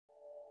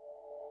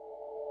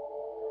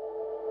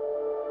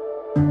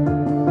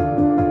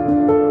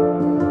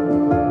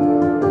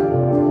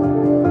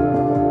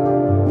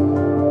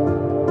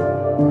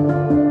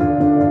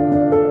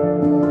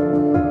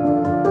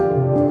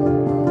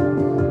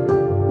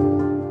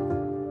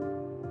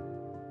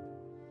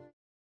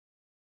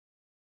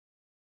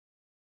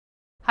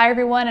Hi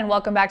everyone, and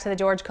welcome back to the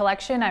George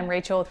Collection. I'm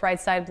Rachel with Right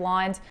Side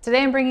Blonde.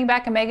 Today I'm bringing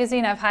back a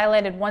magazine I've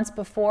highlighted once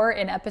before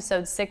in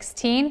episode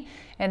 16,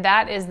 and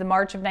that is the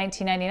March of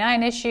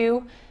 1999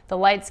 issue, the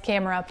Lights,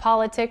 Camera,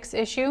 Politics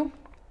issue.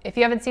 If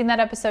you haven't seen that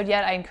episode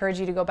yet, I encourage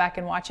you to go back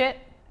and watch it.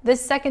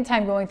 This second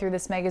time going through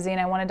this magazine,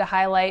 I wanted to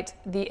highlight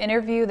the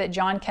interview that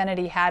John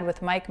Kennedy had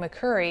with Mike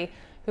McCurry,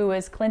 who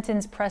is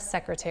Clinton's press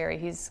secretary.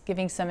 He's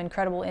giving some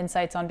incredible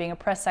insights on being a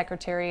press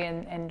secretary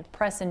and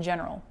press in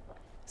general.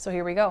 So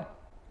here we go.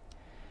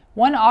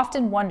 One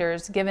often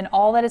wonders, given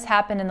all that has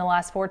happened in the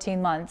last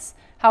 14 months,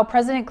 how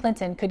President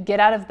Clinton could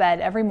get out of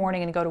bed every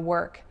morning and go to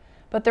work.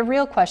 But the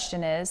real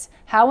question is,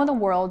 how in the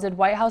world did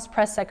White House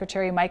Press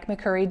Secretary Mike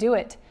McCurry do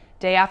it?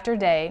 Day after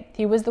day,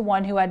 he was the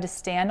one who had to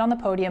stand on the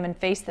podium and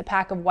face the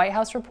pack of White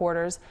House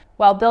reporters,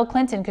 while Bill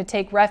Clinton could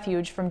take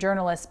refuge from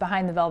journalists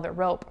behind the velvet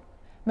rope.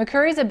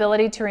 McCurry's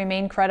ability to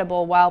remain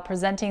credible while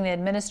presenting the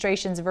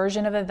administration's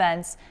version of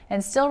events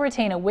and still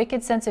retain a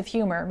wicked sense of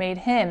humor made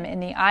him, in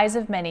the eyes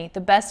of many,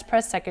 the best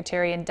press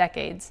secretary in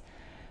decades.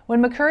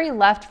 When McCurry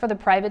left for the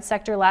private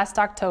sector last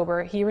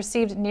October, he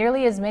received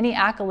nearly as many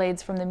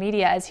accolades from the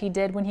media as he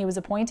did when he was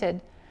appointed.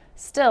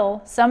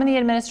 Still, some in the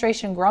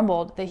administration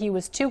grumbled that he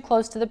was too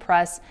close to the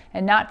press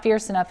and not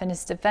fierce enough in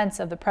his defense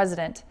of the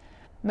president.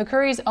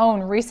 McCurry's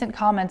own recent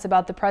comments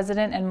about the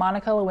president and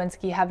Monica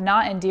Lewinsky have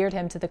not endeared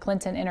him to the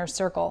Clinton inner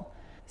circle.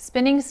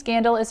 Spinning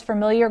scandal is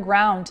familiar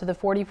ground to the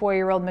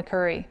 44-year-old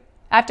McCurry.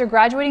 After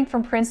graduating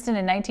from Princeton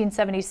in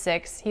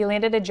 1976, he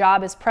landed a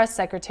job as press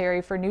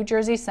secretary for New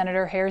Jersey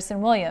Senator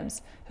Harrison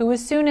Williams, who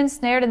was soon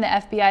ensnared in the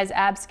FBI's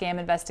ab-scam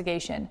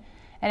investigation.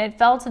 And it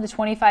fell to the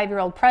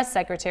 25-year-old press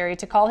secretary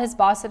to call his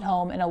boss at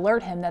home and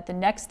alert him that the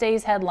next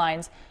day's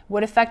headlines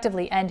would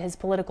effectively end his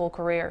political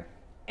career.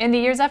 In the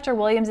years after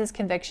Williams'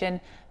 conviction,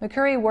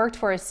 McCurry worked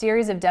for a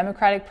series of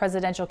Democratic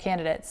presidential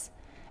candidates.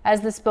 As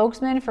the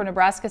spokesman for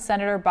Nebraska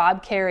Senator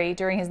Bob Kerrey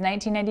during his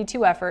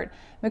 1992 effort,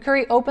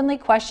 McCurry openly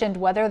questioned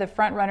whether the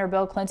frontrunner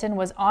Bill Clinton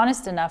was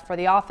honest enough for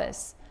the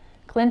office.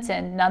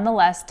 Clinton,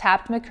 nonetheless,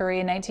 tapped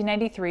McCurry in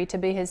 1993 to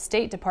be his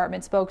State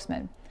Department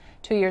spokesman.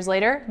 2 years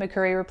later,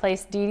 McCurry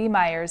replaced Dee Dee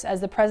Myers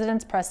as the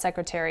president's press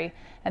secretary,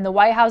 and the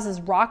White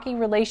House's rocky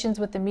relations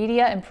with the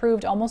media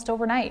improved almost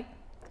overnight.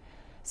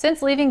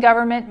 Since leaving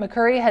government,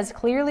 McCurry has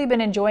clearly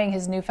been enjoying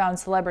his newfound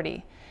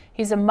celebrity.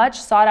 He's a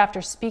much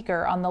sought-after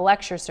speaker on the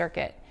lecture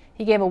circuit.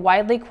 He gave a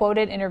widely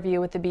quoted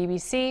interview with the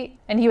BBC,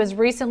 and he was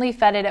recently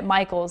feted at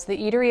Michael's, the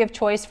eatery of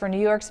choice for New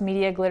York's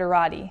media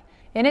glitterati.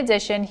 In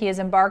addition, he has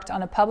embarked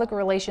on a public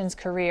relations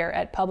career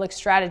at Public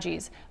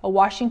Strategies, a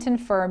Washington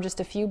firm just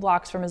a few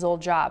blocks from his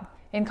old job.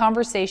 In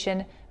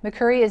conversation,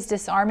 McCurry is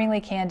disarmingly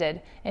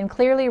candid and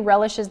clearly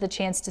relishes the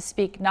chance to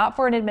speak not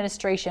for an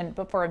administration,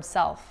 but for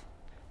himself.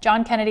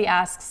 John Kennedy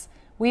asks,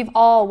 "We've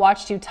all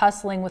watched you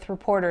tussling with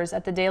reporters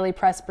at the daily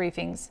press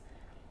briefings.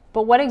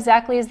 But what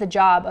exactly is the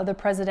job of the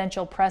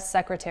presidential press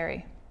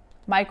secretary?"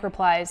 Mike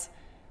replies,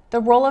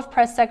 "The role of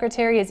press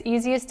secretary is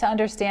easiest to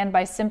understand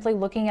by simply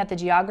looking at the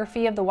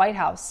geography of the White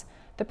House.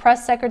 The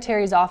press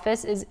secretary's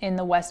office is in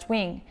the West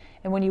Wing,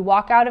 and when you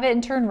walk out of it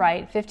and turn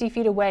right, 50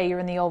 feet away, you're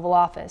in the Oval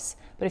Office.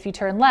 But if you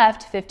turn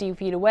left, 50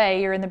 feet away,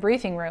 you're in the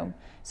briefing room.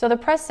 So the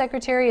press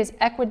secretary is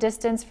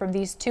equidistant from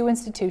these two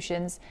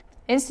institutions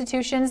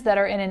that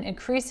are in an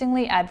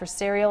increasingly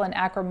adversarial and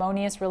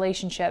acrimonious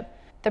relationship.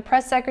 The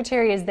press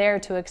secretary is there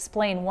to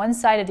explain one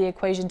side of the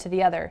equation to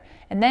the other,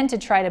 and then to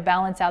try to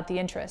balance out the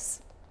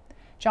interests."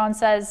 John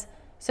says,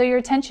 "So your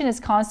attention is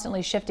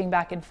constantly shifting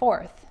back and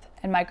forth?"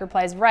 And Mike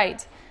replies,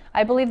 "Right.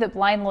 I believe that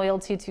blind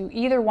loyalty to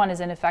either one is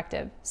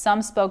ineffective.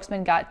 Some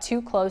spokesmen got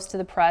too close to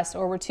the press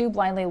or were too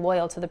blindly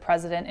loyal to the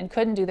president and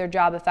couldn't do their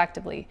job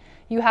effectively.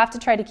 You have to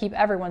try to keep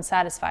everyone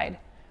satisfied."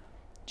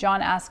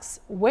 John asks,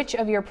 "Which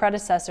of your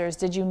predecessors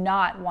did you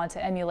not want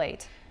to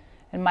emulate?"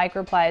 And Mike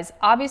replies,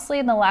 "Obviously,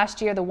 in the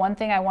last year, the one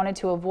thing I wanted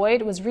to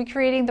avoid was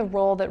recreating the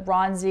role that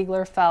Ron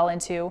Ziegler fell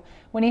into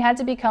when he had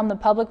to become the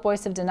public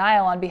voice of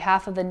denial on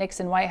behalf of the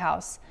Nixon White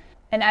House.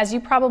 And as you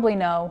probably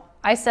know,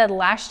 I said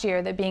last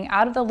year that being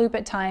out of the loop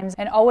at times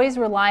and always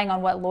relying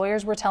on what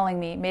lawyers were telling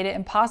me made it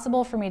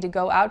impossible for me to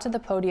go out to the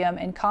podium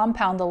and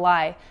compound the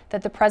lie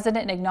that the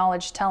president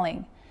acknowledged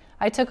telling.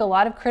 I took a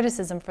lot of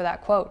criticism for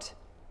that quote."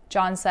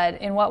 John said,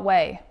 "In what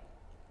way?"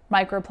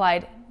 Mike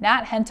replied,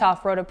 "Nat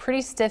Hentoff wrote a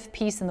pretty stiff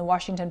piece in the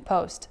Washington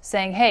Post,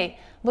 saying, 'Hey,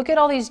 look at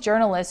all these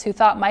journalists who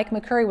thought Mike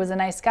McCurry was a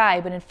nice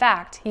guy, but in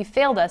fact, he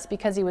failed us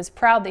because he was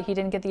proud that he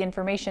didn't get the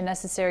information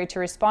necessary to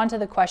respond to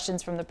the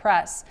questions from the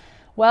press.'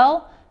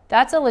 Well,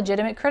 that's a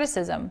legitimate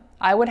criticism.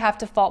 I would have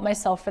to fault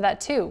myself for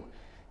that too.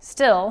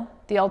 Still,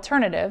 the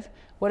alternative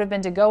would have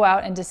been to go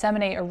out and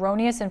disseminate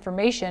erroneous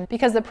information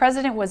because the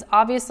president was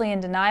obviously in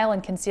denial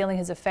and concealing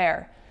his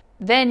affair.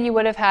 Then you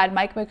would have had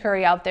Mike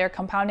McCurry out there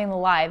compounding the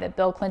lie that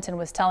Bill Clinton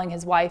was telling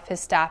his wife, his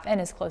staff, and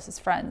his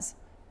closest friends."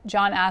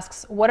 John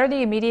asks, what are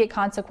the immediate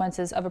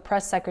consequences of a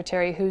press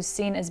secretary who's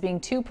seen as being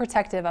too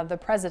protective of the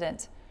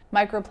president?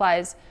 Mike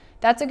replies,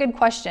 that's a good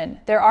question.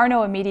 There are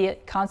no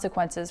immediate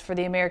consequences for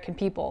the American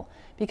people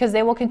because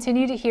they will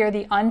continue to hear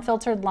the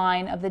unfiltered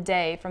line of the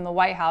day from the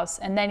White House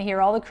and then hear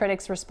all the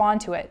critics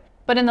respond to it.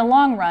 But in the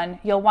long run,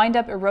 you'll wind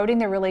up eroding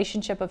the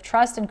relationship of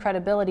trust and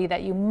credibility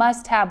that you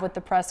must have with the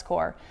press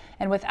corps.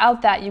 And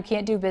without that, you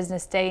can't do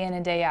business day in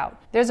and day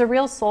out. There's a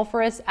real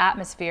sulfurous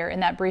atmosphere in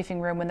that briefing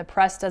room when the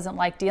press doesn't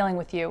like dealing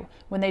with you,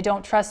 when they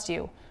don't trust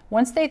you.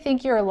 Once they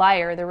think you're a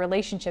liar, the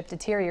relationship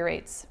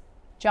deteriorates.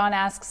 John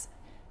asks,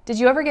 did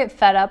you ever get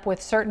fed up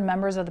with certain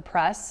members of the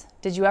press?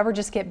 Did you ever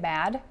just get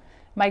mad?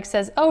 Mike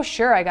says, oh,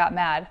 sure, I got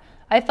mad.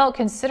 I felt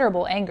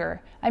considerable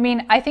anger. I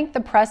mean, I think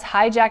the press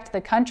hijacked the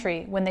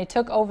country when they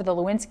took over the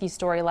Lewinsky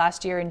story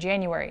last year in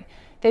January.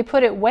 They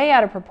put it way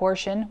out of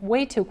proportion,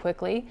 way too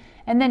quickly,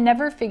 and then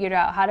never figured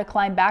out how to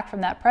climb back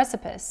from that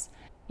precipice.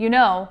 You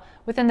know,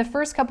 within the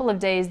first couple of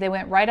days, they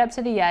went right up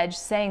to the edge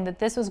saying that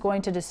this was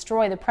going to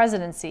destroy the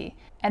presidency,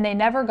 and they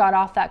never got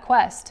off that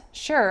quest.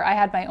 Sure, I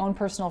had my own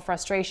personal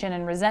frustration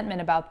and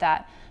resentment about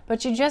that,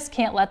 but you just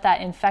can't let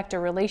that infect a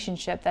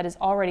relationship that is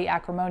already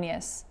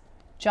acrimonious.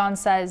 John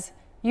says,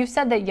 you've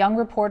said that young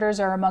reporters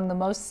are among the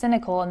most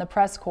cynical in the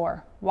press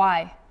corps.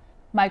 Why?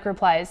 Mike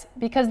replies,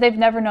 because they've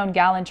never known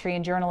gallantry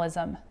in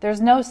journalism. There's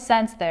no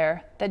sense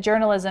there that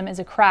journalism is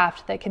a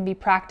craft that can be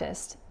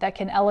practiced, that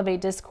can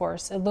elevate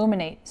discourse,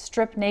 illuminate,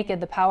 strip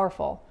naked the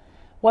powerful.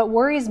 What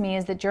worries me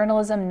is that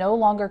journalism no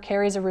longer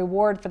carries a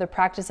reward for the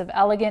practice of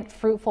elegant,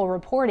 fruitful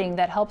reporting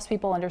that helps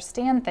people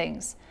understand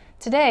things.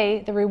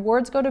 Today, the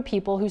rewards go to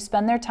people who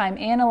spend their time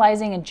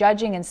analyzing and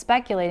judging and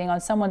speculating on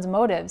someone's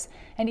motives,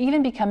 and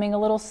even becoming a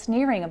little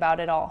sneering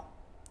about it all.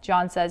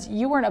 John says,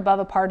 you weren't above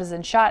a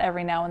partisan shot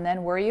every now and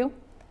then, were you?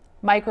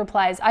 Mike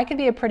replies, I could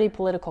be a pretty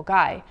political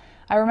guy.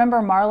 I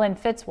remember Marlin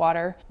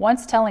Fitzwater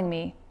once telling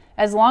me,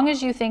 as long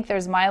as you think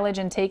there's mileage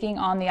in taking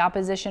on the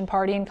opposition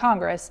party in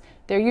Congress,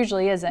 there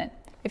usually isn't.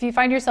 If you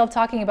find yourself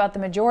talking about the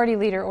majority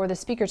leader or the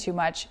speaker too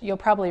much, you'll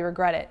probably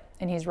regret it.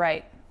 And he's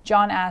right.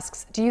 John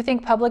asks, do you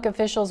think public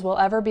officials will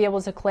ever be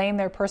able to claim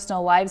their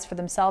personal lives for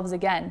themselves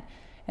again?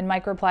 And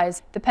Mike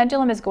replies, the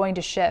pendulum is going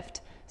to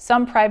shift.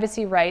 Some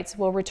privacy rights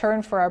will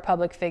return for our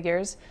public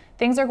figures.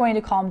 Things are going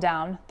to calm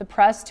down. The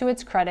press, to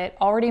its credit,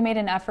 already made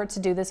an effort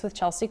to do this with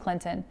Chelsea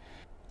Clinton.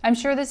 I'm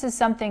sure this is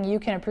something you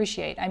can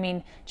appreciate. I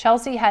mean,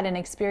 Chelsea had an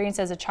experience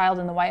as a child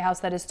in the White House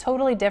that is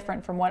totally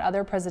different from what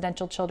other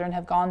presidential children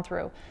have gone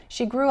through.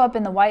 She grew up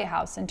in the White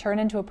House and turned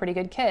into a pretty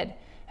good kid.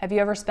 Have you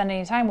ever spent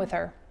any time with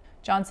her?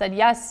 John said,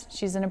 yes,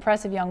 she's an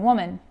impressive young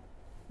woman.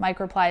 Mike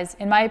replies,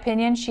 in my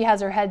opinion, she has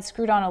her head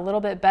screwed on a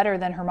little bit better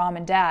than her mom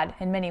and dad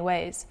in many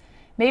ways.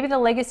 Maybe the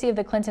legacy of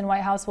the Clinton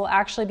White House will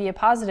actually be a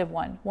positive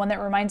one that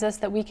reminds us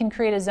that we can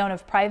create a zone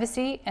of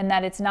privacy and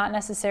that it's not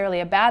necessarily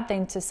a bad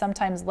thing to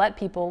sometimes let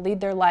people lead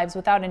their lives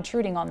without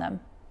intruding on them.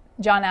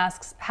 John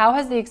asks, how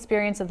has the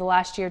experience of the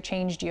last year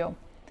changed you?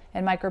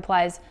 And Mike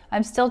replies,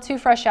 I'm still too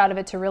fresh out of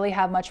it to really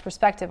have much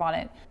perspective on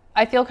it.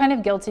 I feel kind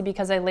of guilty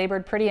because I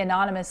labored pretty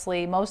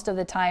anonymously most of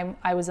the time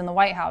I was in the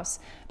White House.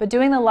 But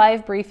doing the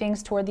live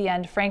briefings toward the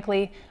end,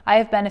 frankly, I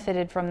have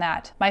benefited from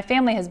that. My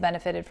family has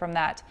benefited from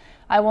that.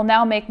 I will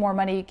now make more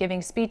money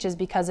giving speeches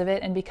because of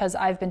it and because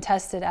I've been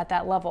tested at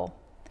that level.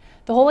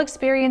 The whole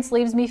experience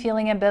leaves me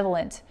feeling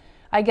ambivalent.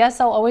 I guess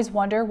I'll always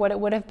wonder what it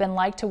would have been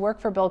like to work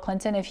for Bill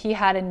Clinton if he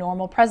had a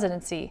normal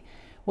presidency.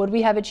 Would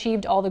we have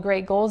achieved all the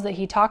great goals that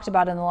he talked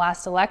about in the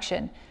last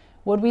election?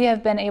 Would we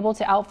have been able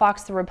to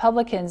outfox the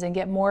Republicans and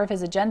get more of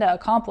his agenda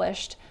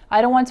accomplished? I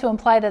don't want to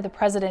imply that the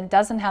president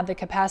doesn't have the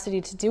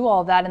capacity to do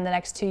all of that in the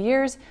next 2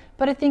 years,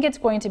 but I think it's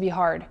going to be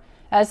hard.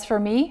 As for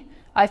me,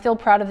 I feel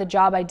proud of the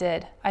job I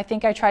did. I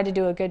think I tried to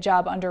do a good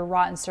job under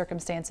rotten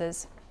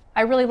circumstances.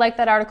 I really like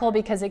that article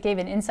because it gave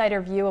an insider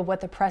view of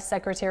what the press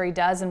secretary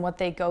does and what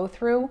they go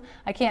through.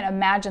 I can't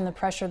imagine the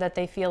pressure that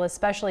they feel,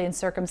 especially in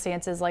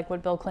circumstances like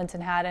what Bill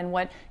Clinton had and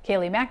what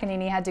Kayleigh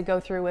McEnany had to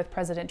go through with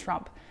President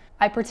Trump.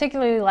 I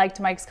particularly liked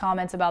Mike's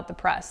comments about the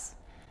press.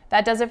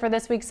 That does it for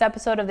this week's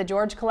episode of the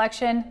George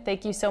Collection.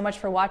 Thank you so much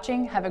for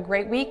watching. Have a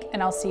great week,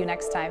 and I'll see you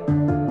next time.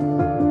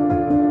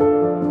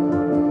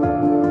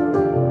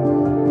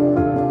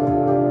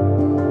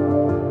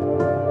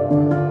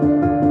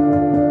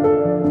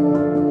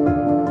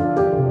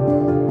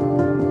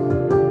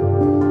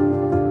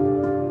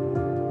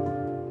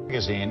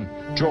 Magazine,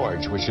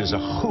 George, which is a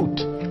hoot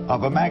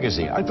of a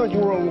magazine. I thought you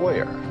were a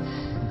lawyer.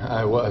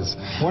 I was.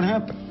 What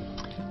happened?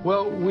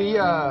 Well, we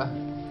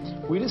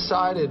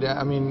decided,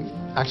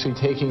 actually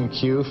taking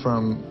cue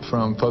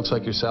from folks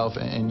like yourself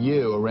and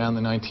you around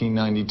the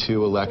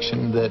 1992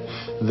 election,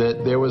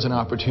 that there was an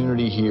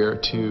opportunity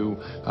here to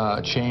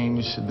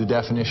change the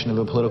definition of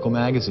a political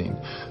magazine.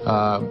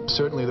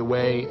 Certainly the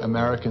way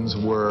Americans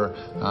were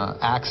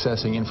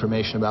accessing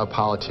information about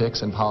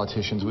politics and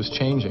politicians was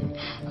changing.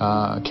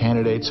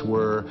 Candidates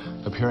were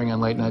appearing on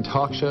late night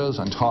talk shows,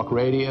 on talk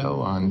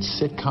radio, on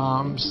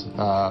sitcoms,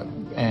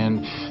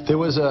 And there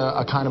was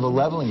a kind of a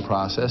leveling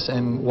process,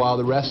 and while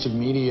the rest of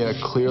media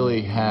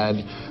clearly had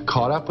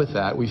caught up with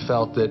that, we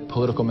felt that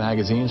political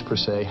magazines per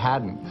se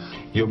hadn't.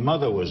 Your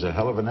mother was a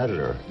hell of an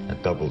editor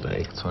at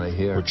Doubleday. That's what I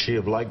hear. Would she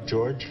have liked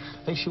George?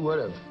 I think she would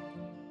have.